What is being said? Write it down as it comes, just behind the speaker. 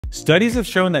Studies have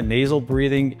shown that nasal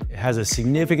breathing has a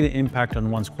significant impact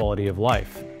on one's quality of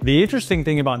life. The interesting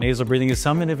thing about nasal breathing is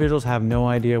some individuals have no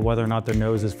idea whether or not their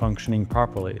nose is functioning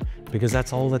properly, because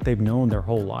that's all that they've known their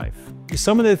whole life.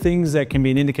 Some of the things that can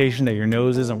be an indication that your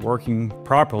nose isn't working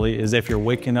properly is if you're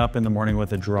waking up in the morning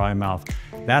with a dry mouth.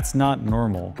 That's not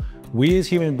normal. We as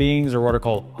human beings are what are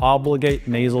called obligate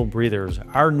nasal breathers.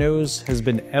 Our nose has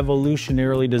been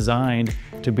evolutionarily designed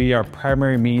to be our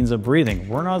primary means of breathing.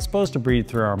 We're not supposed to breathe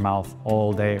through our mouth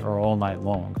all day or all night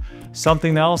long.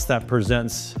 Something else that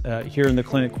presents here in the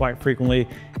clinic quite frequently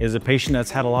is a patient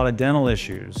that's had a lot of dental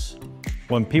issues.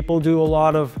 When people do a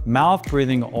lot of mouth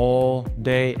breathing all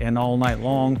day and all night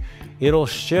long, it'll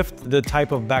shift the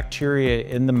type of bacteria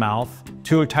in the mouth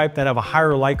to a type that have a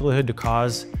higher likelihood to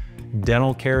cause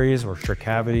dental caries or strep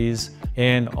cavities,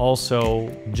 and also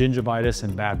gingivitis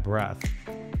and bad breath.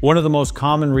 One of the most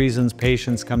common reasons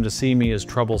patients come to see me is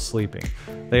trouble sleeping.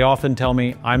 They often tell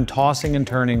me, I'm tossing and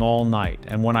turning all night,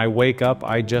 and when I wake up,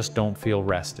 I just don't feel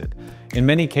rested. In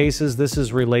many cases, this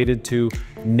is related to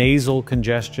nasal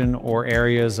congestion or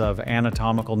areas of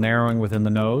anatomical narrowing within the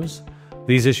nose.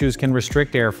 These issues can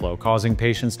restrict airflow, causing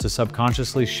patients to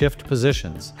subconsciously shift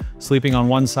positions, sleeping on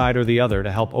one side or the other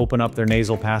to help open up their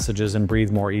nasal passages and breathe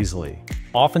more easily.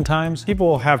 Oftentimes, people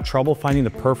will have trouble finding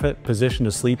the perfect position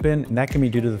to sleep in, and that can be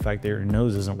due to the fact that your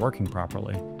nose isn't working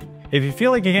properly. If you feel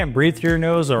like you can't breathe through your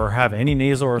nose or have any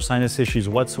nasal or sinus issues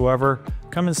whatsoever,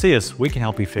 come and see us. We can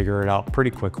help you figure it out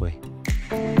pretty quickly.